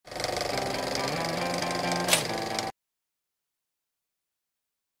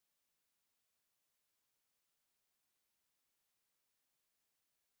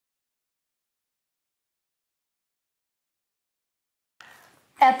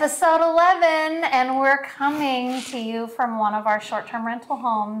Episode 11, and we're coming to you from one of our short-term rental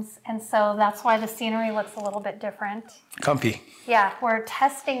homes, and so that's why the scenery looks a little bit different. Comfy. Yeah, we're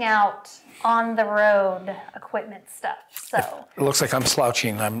testing out on-the-road equipment stuff, so. It looks like I'm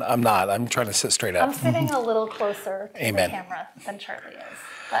slouching. I'm not. I'm trying to sit straight up. I'm sitting a little closer to Amen. the camera than Charlie is,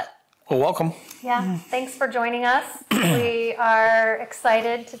 but. Well, welcome. Yeah, thanks for joining us. We are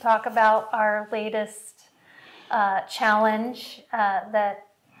excited to talk about our latest challenge that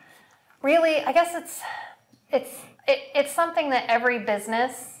really, I guess it's something that every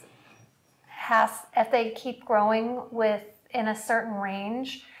business has, if they keep growing within a certain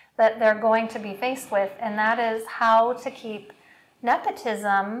range, that they're going to be faced with, and that is how to keep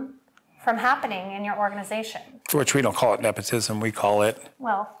nepotism from happening in your organization. Which we don't call it nepotism, we call it...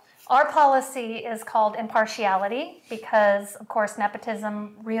 Well, our policy is called impartiality because, of course,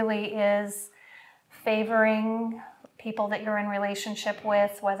 nepotism really is favoring people that you're in relationship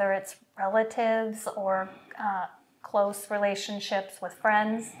with, whether it's relatives or close relationships with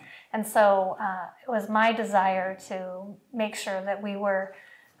friends. And so it was my desire to make sure that we were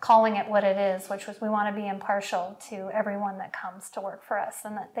calling it what it is, which was we want to be impartial to everyone that comes to work for us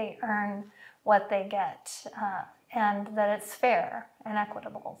and that they earn what they get and that it's fair and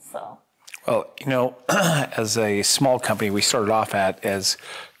equitable. So. Well, you know, as a small company, we started off as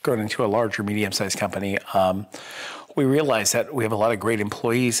growing into a larger, medium-sized company. We realized that we have a lot of great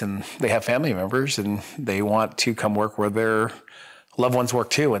employees and they have family members and they want to come work where their loved ones work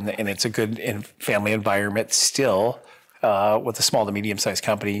too. And it's a good family environment still with a small to medium-sized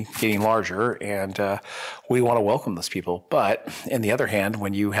company getting larger. And we want to welcome those people. But on the other hand,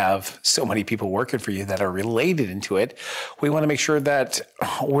 when you have so many people working for you that are related into it, we want to make sure that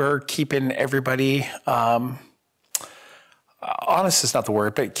we're keeping everybody honest is not the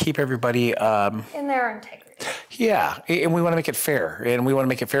word, but keep everybody in their integrity. Yeah, and we want to make it fair, and we want to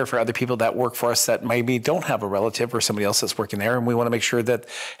make it fair for other people that work for us that maybe don't have a relative or somebody else that's working there, and we want to make sure that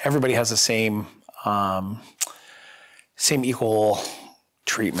everybody has the same equal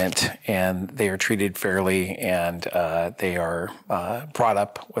treatment, and they are treated fairly, and they are brought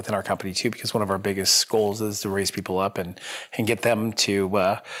up within our company too, because one of our biggest goals is to raise people up and get them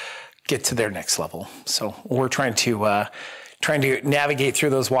to get to their next level. So we're trying to navigate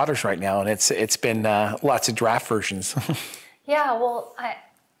through those waters right now, and it's been lots of draft versions. Yeah, well,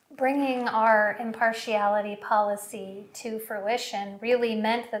 bringing our impartiality policy to fruition really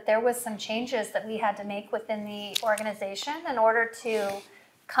meant that there was some changes that we had to make within the organization in order to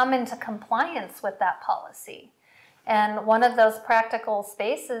come into compliance with that policy. And one of those practical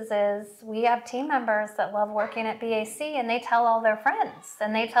spaces is we have team members that love working at BAC, and they tell all their friends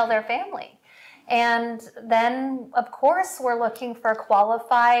and they tell their family. And then, of course, we're looking for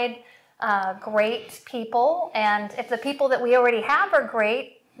qualified, great people. And if the people that we already have are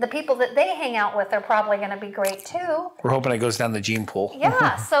great, the people that they hang out with are probably going to be great too. We're hoping it goes down the gene pool.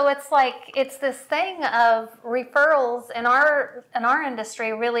 Yeah, so it's this thing of referrals in our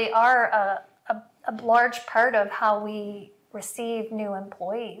industry really are a large part of how we receive new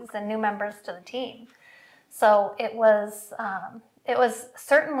employees and new members to the team. So it was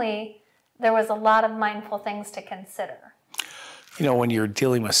certainly. There was a lot of mindful things to consider. You know, when you're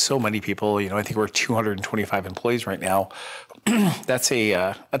dealing with so many people, you know, I think we're 225 employees right now. That's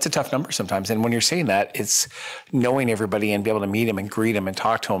a tough number sometimes. And when you're saying that, it's knowing everybody and be able to meet them and greet them and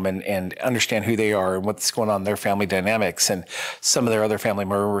talk to them and understand who they are and what's going on in their family dynamics. And some of their other family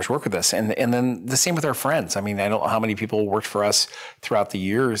members work with us. And then the same with our friends. I mean, I don't know how many people worked for us throughout the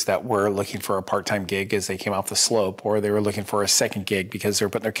years that were looking for a part-time gig as they came off the slope, or they were looking for a second gig because they're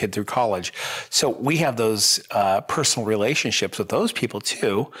putting their kid through college. So we have those personal relationships with those people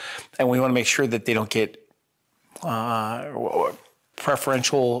too. And we want to make sure that they don't get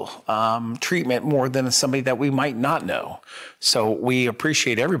preferential treatment more than somebody that we might not know. So we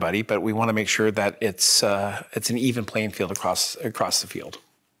appreciate everybody, but we want to make sure that it's an even playing field across the field.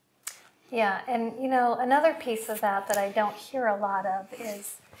 Yeah, and you know, another piece of that I don't hear a lot of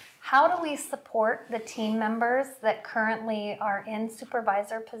is how do we support the team members that currently are in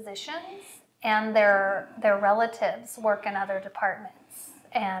supervisor positions and their relatives work in other departments,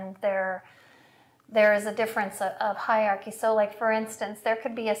 and there is a difference of hierarchy. So like, for instance, there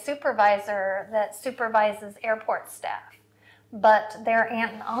could be a supervisor that supervises airport staff, but their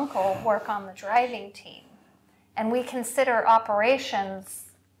aunt and uncle work on the driving team. And we consider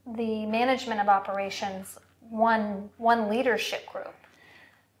operations, the management of operations, one leadership group.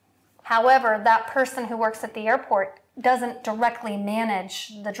 However, that person who works at the airport doesn't directly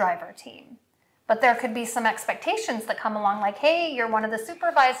manage the driver team. But there could be some expectations that come along like, hey, you're one of the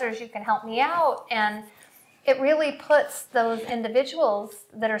supervisors, you can help me out. And it really puts those individuals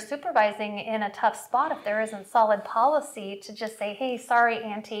that are supervising in a tough spot if there isn't solid policy to just say, hey, sorry,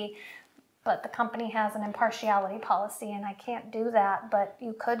 Auntie, but the company has an impartiality policy and I can't do that, but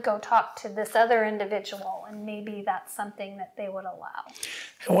you could go talk to this other individual and maybe that's something that they would allow.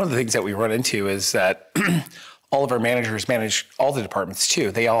 And one of the things that we run into is that all of our managers manage all the departments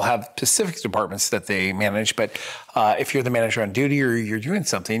too. They all have specific departments that they manage, but if you're the manager on duty or you're doing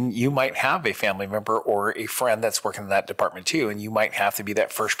something, you might have a family member or a friend that's working in that department too, and you might have to be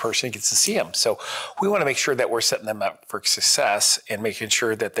that first person who gets to see them. So we want to make sure that we're setting them up for success and making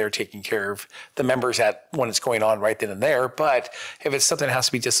sure that they're taking care of the members at when it's going on right then and there. But if it's something that has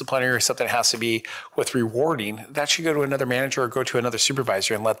to be disciplinary or something that has to be with rewarding, that should go to another manager or go to another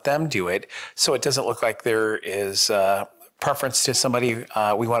supervisor and let them do it, so it doesn't look like there is preference to somebody.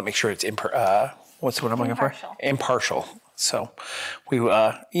 We want to make sure it's what's what I'm looking for? Impartial. So we,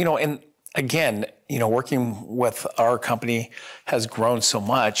 and again, working with our company has grown so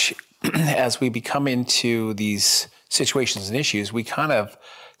much. As we become into these situations and issues, we kind of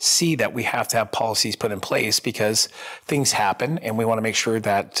see that we have to have policies put in place because things happen, and we want to make sure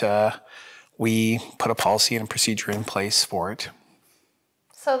that we put a policy and a procedure in place for it.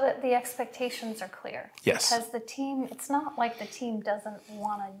 So that the expectations are clear. Yes. Because the team, it's not like the team doesn't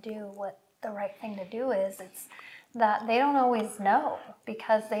want to do what the right thing to do is. It's that they don't always know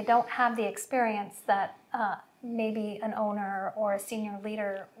because they don't have the experience that maybe an owner or a senior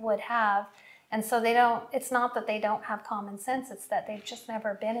leader would have. And so they don't, it's not that they don't have common sense, it's that they've just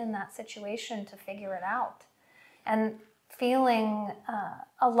never been in that situation to figure it out. And feeling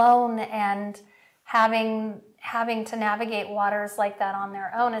alone and having to navigate waters like that on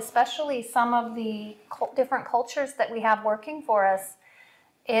their own, especially some of the different cultures that we have working for us,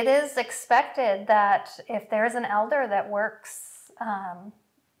 it is expected that if there's an elder that works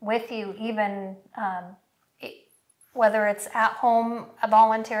with you, even whether it's at home, a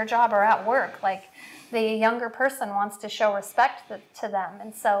volunteer job, or at work, like the younger person wants to show respect to them.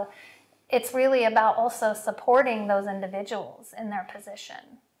 And so it's really about also supporting those individuals in their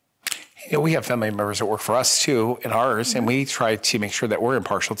position. We have family members that work for us too in ours, and we try to make sure that we're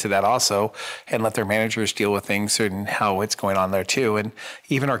impartial to that also and let their managers deal with things and how it's going on there too. And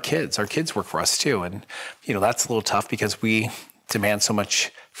even our kids work for us too. And, that's a little tough because we demand so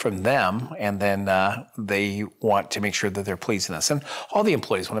much from them, and then they want to make sure that they're pleasing us. And all the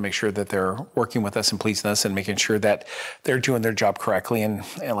employees want to make sure that they're working with us and pleasing us and making sure that they're doing their job correctly. And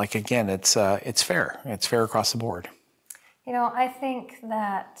like, again, it's fair. It's fair across the board. I think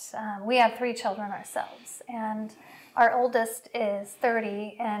that we have 3 children ourselves, and our oldest is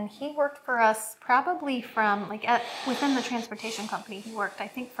 30, and he worked for us probably from, within the transportation company, he worked, I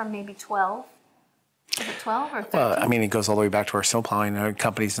think, from maybe 12. Is it 12 or 13? Well, it goes all the way back to our snow plowing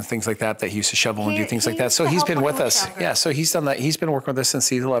companies and things like that that he used to shovel and do things like that. So he's been with us. Yeah, so he's done that. He's been working with us since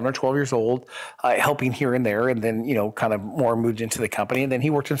he's 11 or 12 years old, helping here and there, and then, kind of more moved into the company. And then he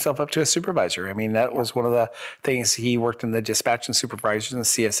worked himself up to a supervisor. That was one of the things. He worked in the dispatch and supervisors and the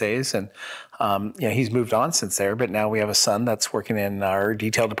CSAs, and he's moved on since there. But now we have a son that's working in our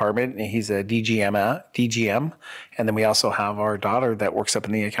detail department, and he's a DGM. And then we also have our daughter that works up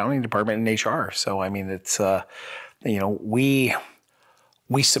in the accounting department in HR. So, it's,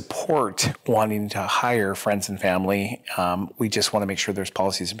 we support wanting to hire friends and family. We just want to make sure there's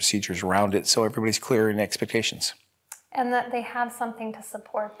policies and procedures around it so everybody's clear in expectations. And that they have something to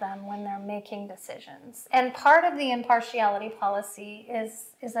support them when they're making decisions. And part of the impartiality policy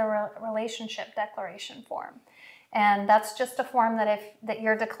is a relationship declaration form. And that's just a form that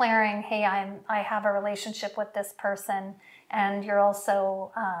you're declaring, hey, I have a relationship with this person, and you're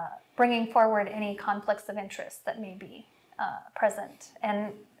also bringing forward any conflicts of interest that may be present,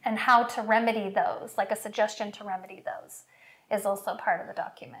 and how to remedy those, like a suggestion to remedy those is also part of the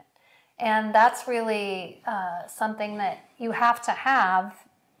document. And that's really something that you have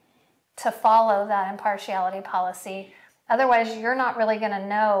to follow that impartiality policy. Otherwise, you're not really going to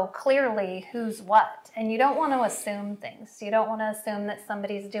know clearly who's what. And you don't want to assume things. You don't want to assume that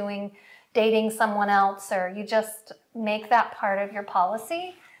somebody's dating someone else, or you just make that part of your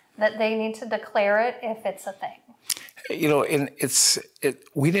policy that they need to declare it if it's a thing. And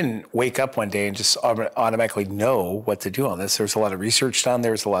we didn't wake up one day and just automatically know what to do on this. There was a lot of research done.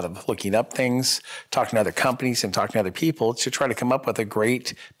 There was a lot of looking up things, talking to other companies and talking to other people to try to come up with a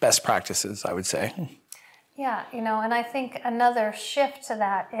great best practices, I would say. Yeah, and I think another shift to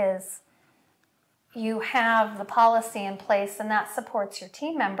that is you have the policy in place and that supports your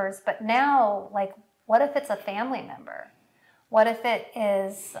team members, but now, what if it's a family member? What if it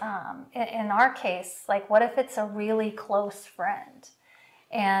is, in our case, what if it's a really close friend?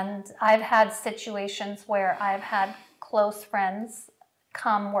 And I've had situations where I've had close friends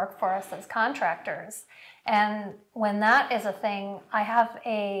come work for us as contractors. And when that is a thing, I have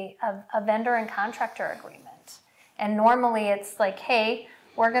a vendor and contractor agreement. And normally it's like, hey,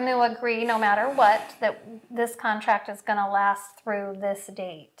 we're going to agree no matter what that this contract is going to last through this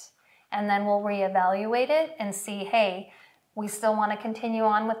date. And then we'll reevaluate it and see, hey, we still want to continue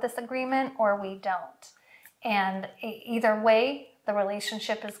on with this agreement or we don't. And either way, the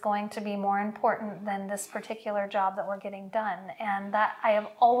relationship is going to be more important than this particular job that we're getting done. And that I have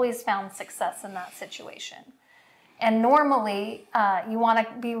always found success in that situation. And normally, you want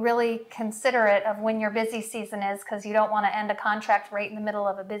to be really considerate of when your busy season is, because you don't want to end a contract right in the middle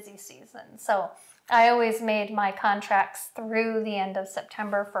of a busy season. So I always made my contracts through the end of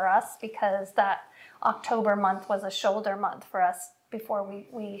September for us, because that October month was a shoulder month for us before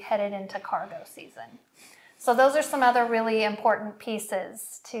we headed into cargo season. So those are some other really important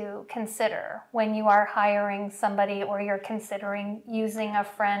pieces to consider when you are hiring somebody or you're considering using a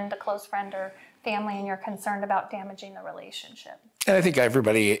friend, a close friend or family, and you're concerned about damaging the relationship. And I think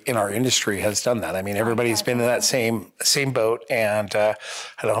everybody in our industry has done that. I mean, everybody's been in that same boat, and I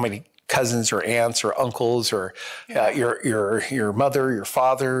don't know how many cousins or aunts or uncles or your mother, your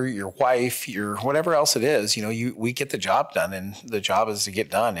father, your wife, your whatever else it is, we get the job done, and the job is to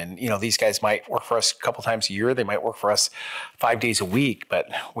get done. And, these guys might work for us a couple times a year. They might work for us 5 days a week, but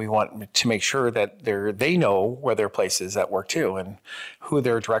we want to make sure that they know where their place is at work too, and who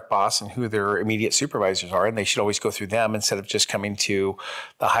their direct boss and who their immediate supervisors are. And they should always go through them instead of just coming to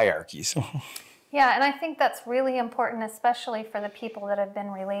the hierarchies. Yeah, and I think that's really important, especially for the people that have been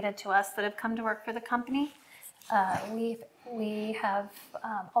related to us that have come to work for the company. We have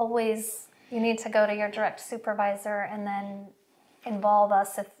always, you need to go to your direct supervisor and then involve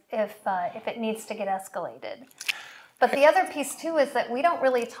us if it needs to get escalated. But the other piece too is that we don't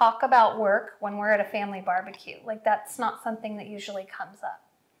really talk about work when we're at a family barbecue. Like, that's not something that usually comes up.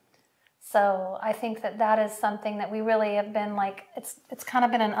 So I think that is something that we really have been like, it's kind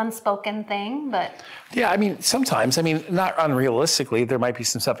of been an unspoken thing, but. Yeah, I mean, sometimes, not unrealistically, there might be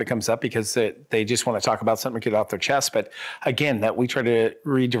some stuff that comes up because they just want to talk about something, get it off their chest. But again, that we try to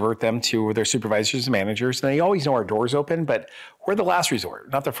redivert them to their supervisors and managers. And they always know our door's open, but we're the last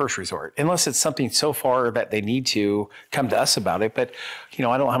resort, not the first resort, unless it's something so far that they need to come to us about it. But, I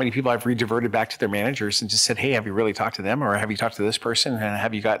don't know how many people I've rediverted back to their managers and just said, hey, have you really talked to them? Or have you talked to this person? And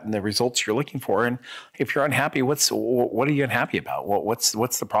have you gotten the results you're looking for? And if you're unhappy, what are you unhappy about? What's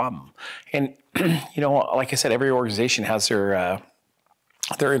the problem? And, like I said, every organization has their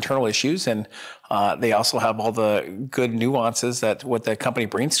internal issues, and they also have all the good nuances that what the company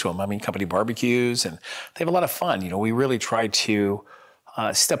brings to them. Company barbecues, and they have a lot of fun. We really try to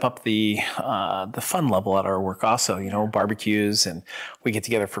step up the fun level at our work also, barbecues, and we get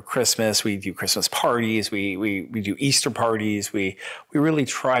together for Christmas. We do Christmas parties. We do Easter parties. We really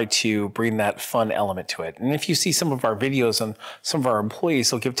try to bring that fun element to it. And if you see some of our videos on some of our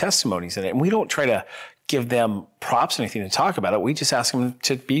employees, they'll give testimonies in it. And we don't try to give them props or anything to talk about it. We just ask them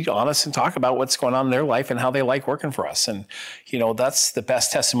to be honest and talk about what's going on in their life and how they like working for us. And, that's the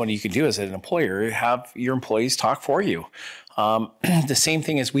best testimony you can do as an employer, have your employees talk for you. The same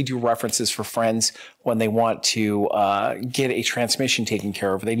thing as we do references for friends when they want to get a transmission taken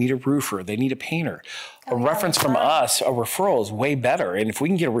care of. They need a roofer, they need a painter. A reference from us, a referral is way better. And if we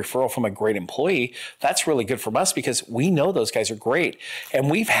can get a referral from a great employee, that's really good from us because we know those guys are great. And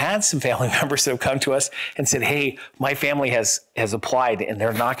we've had some family members that have come to us and said, hey, my family has applied and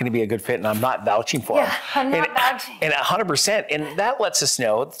they're not going to be a good fit and I'm not vouching for them. I'm not vouching. And 100%. And that lets us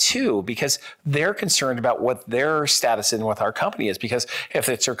know too, because they're concerned about what their status in with our company is. Because if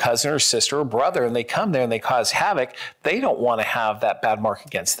it's their cousin or sister or brother and they come there and they cause havoc, they don't want to have that bad mark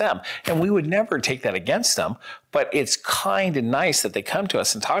against them. And we would never take that against them, but it's kind and nice that they come to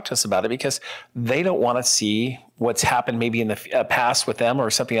us and talk to us about it because they don't want to see what's happened maybe in the past with them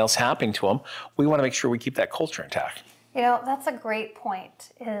or something else happening to them. We want to make sure we keep that culture intact. That's a great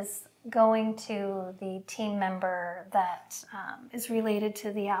point, is going to the team member that is related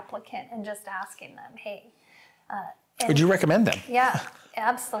to the applicant and just asking them, hey. Would you recommend them? Yeah,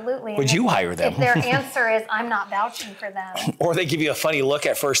 absolutely. Would you hire them? If their answer is, I'm not vouching for them. Or they give you a funny look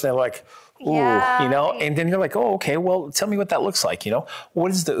at first and they're like, ooh, and then you're like, oh, okay, well, tell me what that looks like,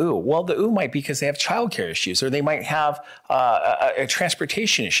 What is the ooh? Well, the ooh might be because they have childcare issues or they might have a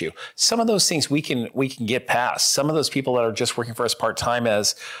transportation issue. Some of those things we can get past. Some of those people that are just working for us part-time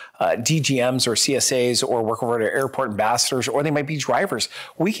as DGMs or CSAs or work over at airport ambassadors, or they might be drivers.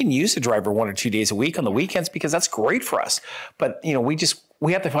 We can use a driver 1 or 2 days a week on the weekends because that's great for us. But,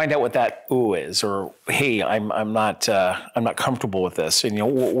 we have to find out what that ooh is, or hey, I'm not comfortable with this. And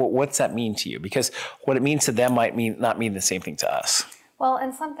what's that mean to you? Because what it means to them might not mean the same thing to us. Well,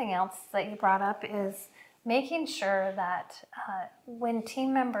 and something else that you brought up is making sure that when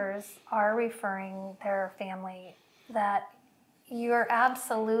team members are referring their family, that you're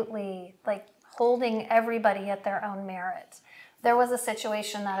absolutely like holding everybody at their own merit. There was a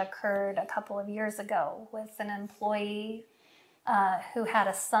situation that occurred a couple of years ago with an employee who had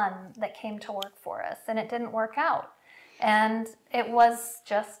a son that came to work for us, and it didn't work out. And it was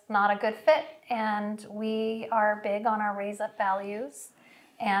just not a good fit. And we are big on our raise up values,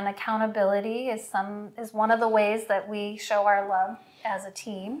 and accountability is one of the ways that we show our love as a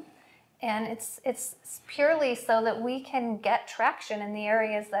team. And it's purely so that we can get traction in the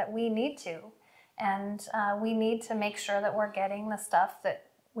areas that we need to. And we need to make sure that we're getting the stuff that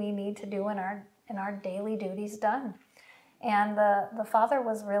we need to do in our daily duties done. And the father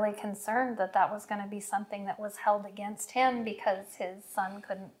was really concerned that that was going to be something that was held against him because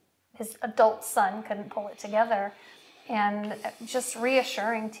his adult son couldn't pull it together. And just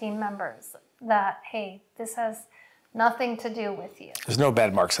reassuring team members that, hey, this has nothing to do with you. There's no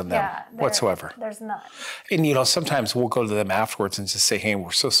bad marks on them whatsoever. There's none. And, sometimes we'll go to them afterwards and just say, hey,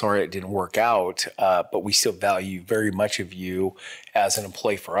 we're so sorry it didn't work out, but we still value very much of you as an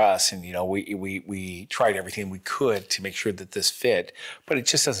employee for us. And, we tried everything we could to make sure that this fit, but it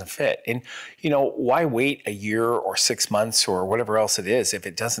just doesn't fit. And, why wait a year or 6 months or whatever else it is? If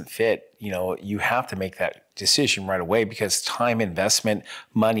it doesn't fit, you have to make that decision right away, because time, investment,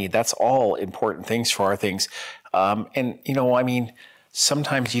 money, that's all important things for our things.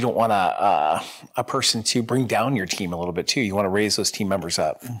 Sometimes you don't want a person to bring down your team a little bit too. You want to raise those team members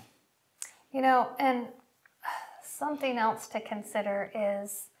up. And something else to consider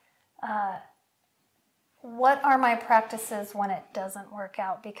is what are my practices when it doesn't work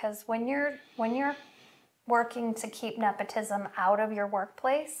out? Because when you're working to keep nepotism out of your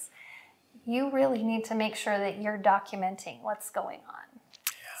workplace, you really need to make sure that you're documenting what's going on,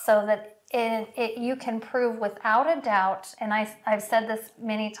 so that you can prove without a doubt, and I've said this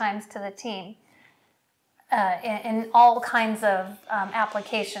many times to the team, in all kinds of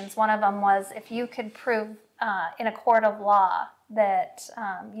applications. One of them was, if you could prove in a court of law that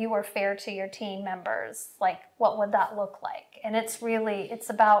you were fair to your team members, like what would that look like? And it's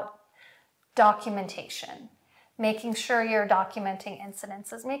about documentation. Making sure you're documenting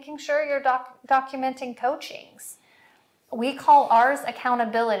incidences, making sure you're documenting coachings. We call ours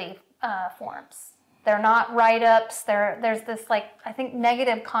accountability forms. They're not write-ups. There's this, I think,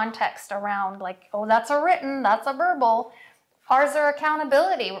 negative context around, oh, that's a written, that's a verbal. Ours are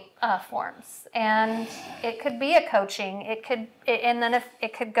accountability forms, and it could be a coaching. And then if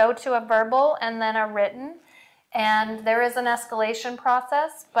it could go to a verbal and then a written, and there is an escalation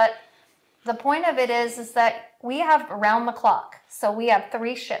process. But the point of it is that we have around the clock. So we have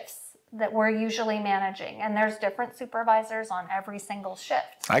 3 shifts that we're usually managing, and there's different supervisors on every single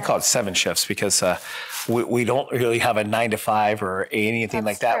shift. I call it 7 shifts because we don't really have a 9 to 5 or anything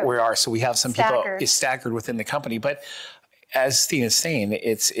like that. True. So we have some people staggered within the company. But as Steve is saying,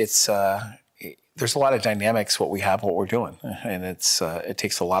 there's a lot of dynamics what we have, what we're doing, and it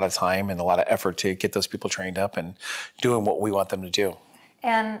takes a lot of time and a lot of effort to get those people trained up and doing what we want them to do.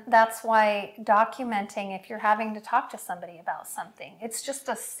 And that's why documenting, if you're having to talk to somebody about something, it's just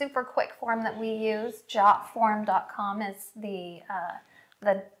a super quick form that we use. Jotform.com is the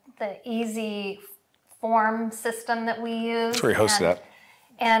easy form system that we use. That's where you hosted that.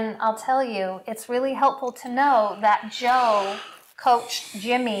 And I'll tell you, it's really helpful to know that Joe coached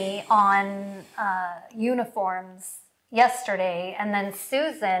Jimmy on uniforms yesterday, and then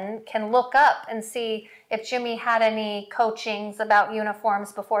Susan can look up and see if Jimmy had any coachings about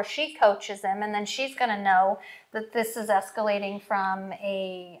uniforms before she coaches him, and then she's going to know that this is escalating from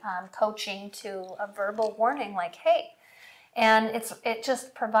a coaching to a verbal warning, like, hey. And it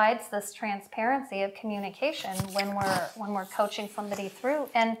just provides this transparency of communication when we're coaching somebody through.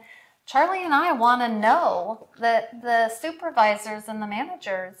 And Charlie and I want to know that the supervisors and the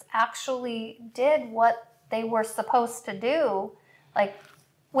managers actually did what they were supposed to do. Like,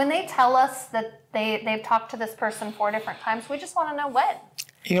 when they tell us that they've talked to this person 4 different times, we just want to know when.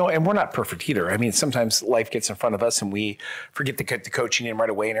 And we're not perfect either. I mean, sometimes life gets in front of us and we forget to get the coaching in right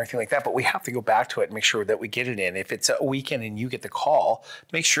away and everything like that, but we have to go back to it and make sure that we get it in. If it's a weekend and you get the call,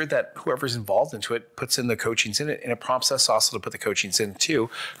 make sure that whoever's involved into it puts in the coachings in it, and it prompts us also to put the coachings in too,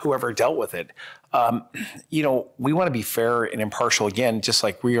 whoever dealt with it. We want to be fair and impartial, again, just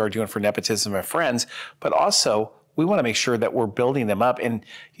like we are doing for Nepotism and Friends, but also we want to make sure that we're building them up. And,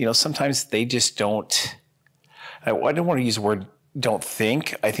 sometimes they just don't, I don't want to use the word don't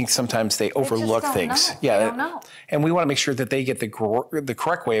think. I think sometimes they overlook things. Know. Yeah, they don't know. And we want to make sure that they get the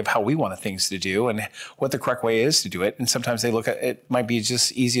correct way of how we want things to do and what the correct way is to do it. And sometimes they look at it, might be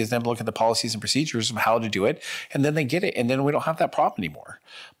just easy as them to look at the policies and procedures of how to do it, and then they get it, and then we don't have that problem anymore.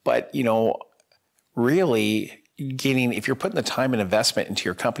 But really if you're putting the time and investment into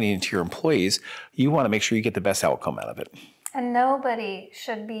your company, into your employees, you want to make sure you get the best outcome out of it. And nobody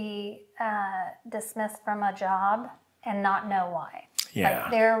should be dismissed from a job and not know why. Yeah.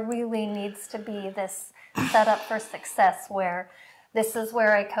 Like, there really needs to be this setup for success where this is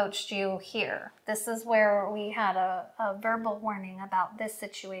where I coached you here. This is where we had a verbal warning about this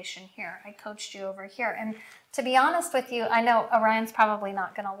situation here. I coached you over here. And to be honest with you, I know Orion's probably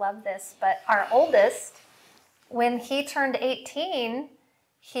not going to love this, but our oldest, when he turned 18,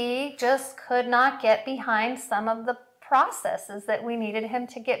 he just could not get behind some of the processes that we needed him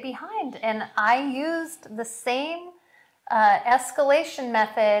to get behind. And I used the same escalation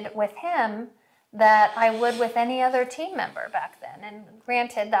method with him that I would with any other team member back then. And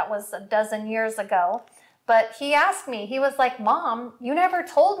granted, that was a dozen years ago, but he asked me, he was like, Mom, you never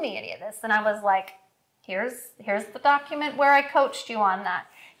told me any of this. And I was like, here's the document where I coached you on that.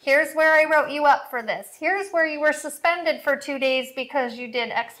 Here's where I wrote you up for this. Here's where you were suspended for 2 days because you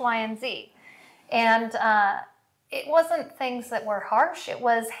did X, Y, and Z. And it wasn't things that were harsh. It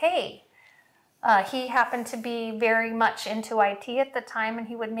was, hey, he happened to be very much into IT at the time, and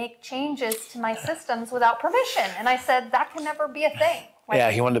he would make changes to my systems without permission. And I said, that can never be a thing. Like, yeah,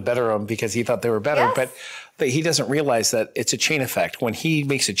 he wanted to better them because he thought they were better. Yes. But he doesn't realize that it's a chain effect. When he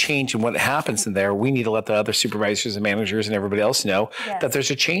makes a change and what happens in there, we need to let the other supervisors and managers and everybody else know that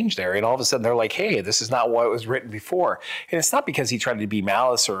there's a change there. And all of a sudden they're like, hey, this is not what was written before. And it's not because he tried to be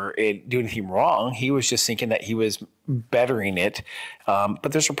malice or do anything wrong. He was just thinking that he was bettering it.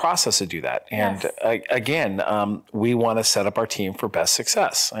 But there's a process to do that. And again, we want to set up our team for best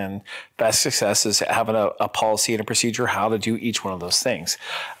success. And best success is having a policy and a procedure how to do each one of those things.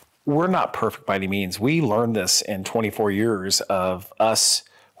 We're not perfect by any means. We learned this in 24 years of us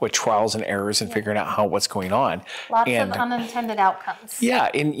with trials and errors and figuring out what's going on. Lots of unintended outcomes.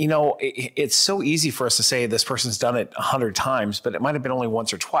 Yeah, and it's so easy for us to say this person's done it 100 times, but it might have been only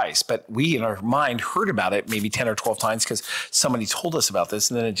once or twice. But we, in our mind, heard about it maybe 10 or 12 times because somebody told us about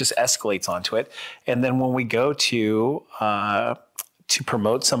this, and then it just escalates onto it. And then when we go to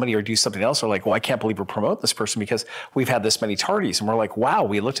promote somebody or do something else, we're like, well, I can't believe we're promoting this person because we've had this many tardies. And we're like, wow,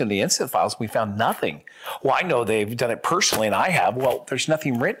 we looked in the incident files, we found nothing. Well, I know they've done it personally and I have. Well, there's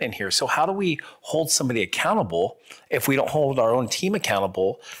nothing written in here. So how do we hold somebody accountable if we don't hold our own team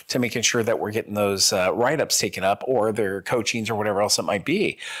accountable to making sure that we're getting those write-ups taken up or their coachings or whatever else it might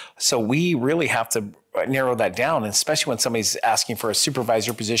be? So we really have to narrow that down, and especially when somebody's asking for a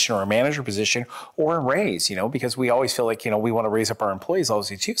supervisor position or a manager position or a raise, because we always feel like, we want to raise up our employees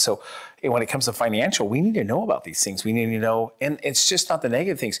obviously too. So when it comes to financial, we need to know about these things. We need to know, and it's just not the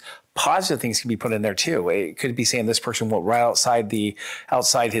negative things. Positive things can be put in there too. It could be saying this person went right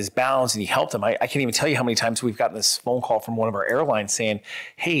outside his bounds and he helped them. I can't even tell you how many times we've gotten this phone call from one of our airlines saying,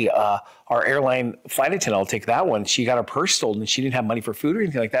 hey, our airline flight attendant, I'll take that one. She got her purse stolen and she didn't have money for food or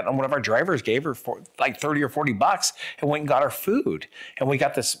anything like that. And one of our drivers gave her for like $30 or $40 and went and got her food. And we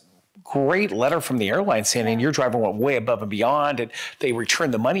got this great letter from the airline saying, and your driver went way above and beyond, and they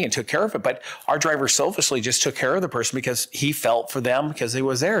returned the money and took care of it. But our driver selfishly just took care of the person because he felt for them because they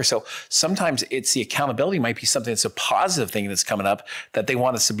was there. So sometimes it's the accountability might be something that's a positive thing that's coming up that they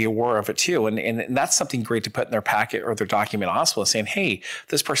want us to be aware of it too. And that's something great to put in their packet or their document also, saying, hey,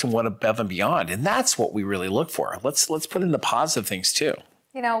 this person went above and beyond. And that's what we really look for. Let's put in the positive things too.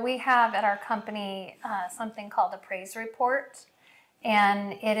 We have at our company something called a praise report.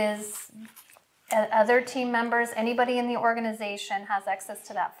 And it is other team members, anybody in the organization has access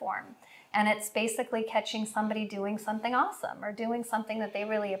to that form. And it's basically catching somebody doing something awesome or doing something that they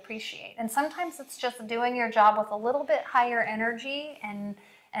really appreciate. And sometimes it's just doing your job with a little bit higher energy and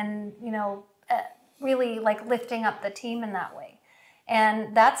really like lifting up the team in that way.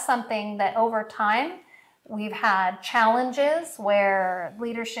 And that's something that over time, we've had challenges where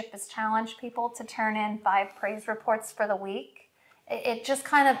leadership has challenged people to turn in 5 praise reports for the week. It just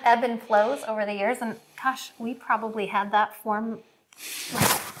kind of ebb and flows over the years. And gosh, we probably had that form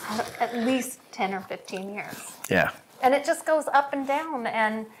at least 10 or 15 years. Yeah. And it just goes up and down.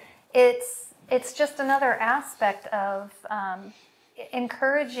 And it's just another aspect of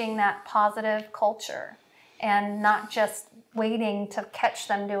encouraging that positive culture and not just waiting to catch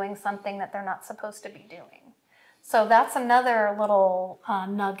them doing something that they're not supposed to be doing. So that's another little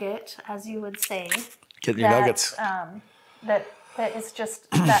nugget, as you would say. Get your nuggets. That is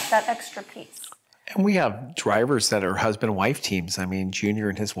just that extra piece. And we have drivers that are husband-wife teams. I mean, Junior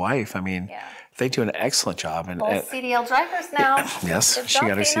and his wife. I mean, they do an excellent job. And both CDL drivers now. Yes, she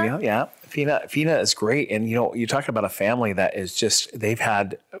got her CDL. Yeah, Fina is great. And you talk about a family that is just, they've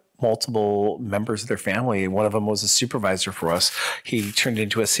had multiple members of their family. One of them was a supervisor for us. He turned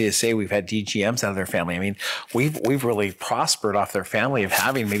into a CSA. We've had DGMs out of their family. I mean, we've really prospered off their family of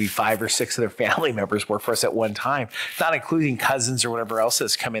having maybe 5 or 6 of their family members work for us at one time, not including cousins or whatever else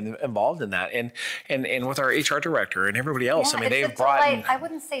that's come in involved in that. And with our HR director and everybody else. I mean, they've brought in, I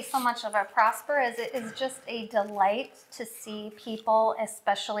wouldn't say so much of a prosper as it is just a delight to see people,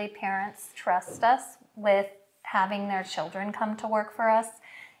 especially parents, trust us with having their children come to work for us.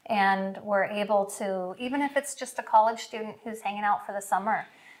 And we're able to, even if it's just a college student who's hanging out for the summer,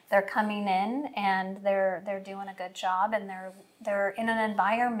 they're coming in and they're doing a good job, and they're in an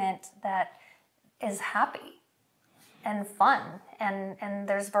environment that is happy and fun, and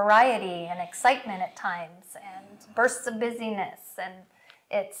there's variety and excitement at times and bursts of busyness, and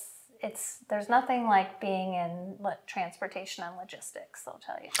there's nothing like being in transportation and logistics, I'll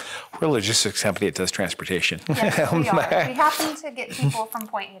tell you. We're a logistics company that does transportation. Yes, we are. We happen to get people from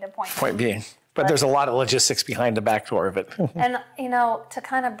point A to point B. But there's a lot of logistics behind the back door of it. And, to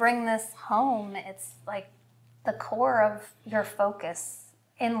kind of bring this home, it's like the core of your focus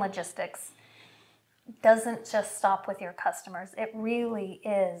in logistics doesn't just stop with your customers. It really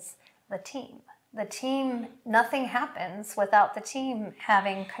is the team. The team, nothing happens without the team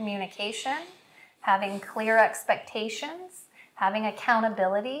having communication, having clear expectations, having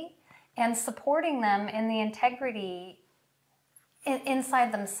accountability, and supporting them in the integrity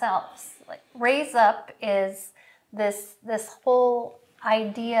inside themselves. Like, Raise Up is this whole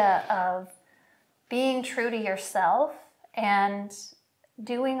idea of being true to yourself and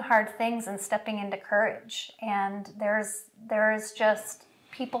doing hard things and stepping into courage. And there is just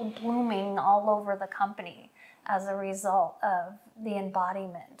people blooming all over the company as a result of the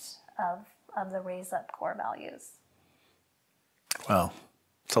embodiment of the Raise Up core values. Wow,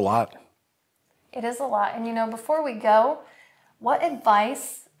 it's a lot. It is a lot. And before we go, what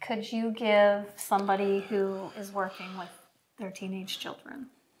advice could you give somebody who is working with their teenage children?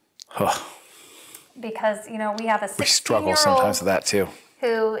 Because, we have a 16-year-old. We struggle sometimes with that too.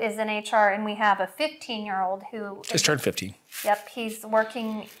 Who is in HR, and we have a 15-year-old who just turned 15. Yep, he's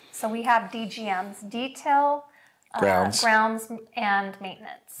working. So we have DGMs, detail, grounds, and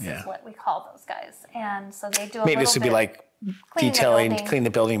maintenance is what we call those guys. And so they do a maintenance would be like detailing, clean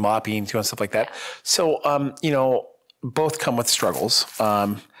the building, mopping, doing stuff like that. Yeah. So, both come with struggles.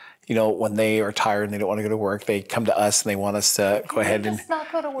 When they are tired and they don't want to go to work, they come to us and they want us to go ahead and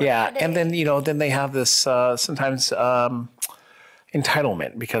not go to work. Yeah, and then then they have this sometimes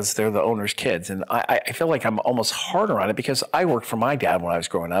entitlement because they're the owner's kids, and I feel like I'm almost harder on it because I worked for my dad when I was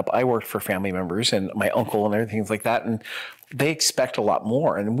growing up. I worked for family members and my uncle and everything like that, and they expect a lot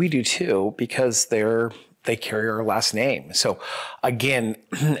more, and we do too because they carry our last name. So again,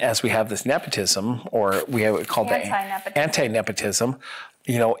 as we have this nepotism, or we have it called anti-nepotism,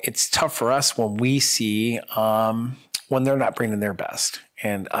 it's tough for us when we see when they're not bringing their best.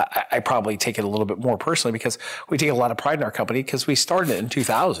 And I probably take it a little bit more personally because we take a lot of pride in our company because we started it in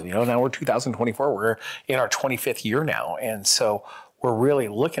 2000. Now we're 2024. We're in our 25th year now. And so we're really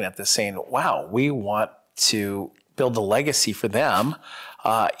looking at this saying, wow, we want to build a legacy for them,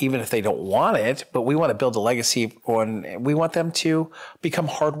 even if they don't want it, but we want to build a legacy on, we want them to become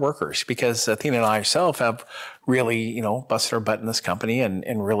hard workers because Athena and I ourselves have really, busted our butt in this company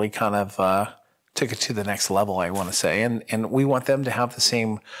and really kind of, took it to the next level, I want to say. And we want them to have the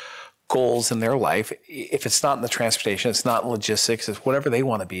same goals in their life. If it's not in the transportation, it's not in logistics, it's whatever they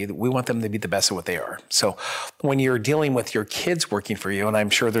want to be, we want them to be the best at what they are. So when you're dealing with your kids working for you, and I'm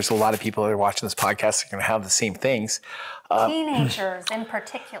sure there's a lot of people that are watching this podcast that are going to have the same things. Teenagers in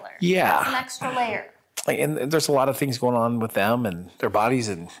particular. Yeah. That's an extra layer. And there's a lot of things going on with them and their bodies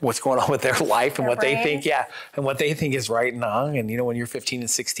and what's going on with their life and what they think, and what they think is right and wrong. And, when you're 15 and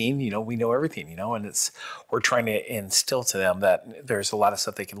 16, we know everything, and we're trying to instill to them that there's a lot of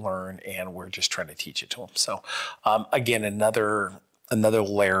stuff they can learn and we're just trying to teach it to them. So, again, another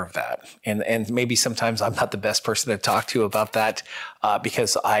layer of that. And maybe sometimes I'm not the best person to talk to about that,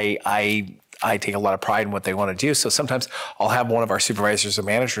 because I take a lot of pride in what they want to do. So sometimes I'll have one of our supervisors or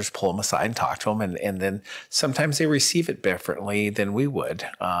managers pull them aside and talk to them. And then sometimes they receive it differently than we would,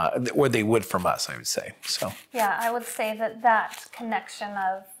 or they would from us, I would say. So yeah, I would say that connection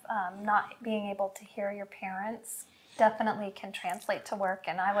of not being able to hear your parents definitely can translate to work.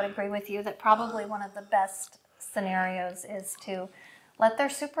 And I would agree with you that probably one of the best scenarios is to let their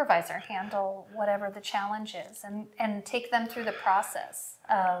supervisor handle whatever the challenge is, and take them through the process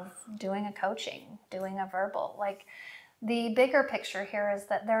of doing a coaching, doing a verbal. Like, the bigger picture here is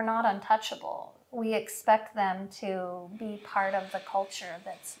that they're not untouchable. We expect them to be part of the culture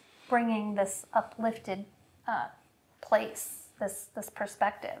that's bringing this uplifted place, this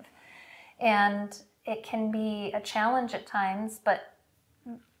perspective. And it can be a challenge at times, but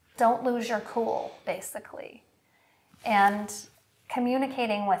don't lose your cool, basically. And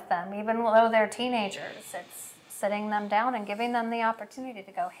communicating with them, even though they're teenagers, it's sitting them down and giving them the opportunity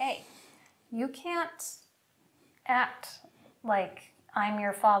to go, hey, you can't act like I'm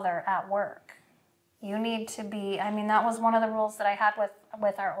your father at work. You need to be, I mean, that was one of the rules that I had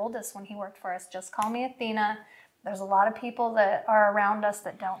with our oldest when he worked for us. Just call me Athena. There's a lot of people that are around us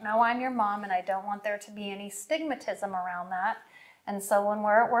that don't know I'm your mom, and I don't want there to be any stigmatism around that. And so when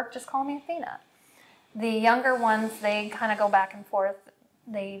we're at work, just call me Athena. The younger ones, they kind of go back and forth.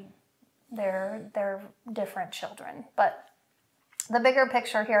 They're different children. But the bigger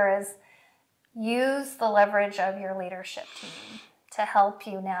picture here is use the leverage of your leadership team to help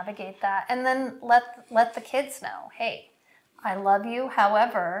you navigate that. And then let the kids know, hey, I love you.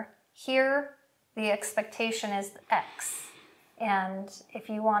 However, here the expectation is X. And if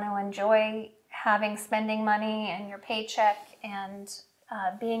you want to enjoy spending money and your paycheck and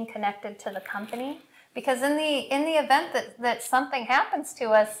being connected to the company, because in the event that something happens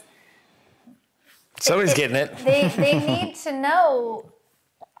to us, somebody's getting it. They need to know,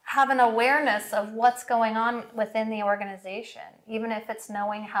 have an awareness of what's going on within the organization, even if it's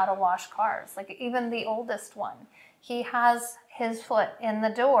knowing how to wash cars. Like, even the oldest one, he has his foot in the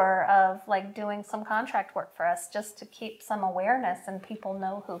door of like doing some contract work for us just to keep some awareness and people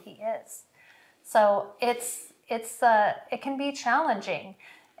know who he is. So it can be challenging.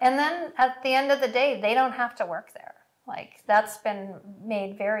 And then at the end of the day, they don't have to work there. Like, that's been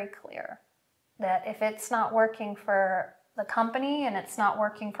made very clear, that if it's not working for the company and it's not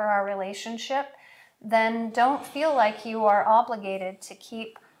working for our relationship, then don't feel like you are obligated to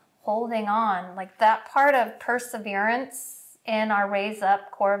keep holding on. Like, that part of perseverance in our Raise Up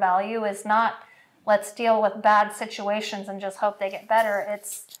core value is not, let's deal with bad situations and just hope they get better.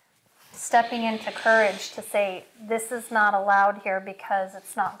 It's stepping into courage to say, this is not allowed here because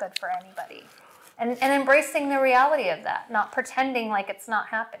it's not good for anybody. And embracing the reality of that, not pretending like it's not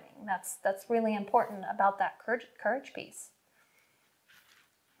happening. That's really important about that courage piece.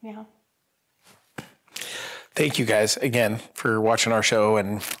 Yeah. Thank you guys again for watching our show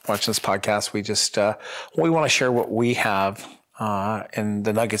and watching this podcast. We just we want to share what we have and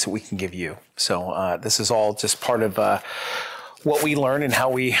the nuggets that we can give you. So this is all just part of what we learn and how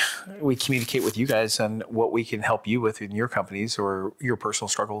we communicate with you guys and what we can help you with in your companies or your personal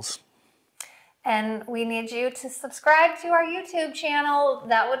struggles. And we need you to subscribe to our YouTube channel.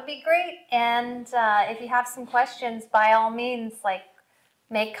 That would be great. And if you have some questions, by all means, like,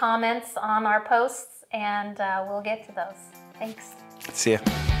 make comments on our posts and we'll get to those. Thanks. See ya.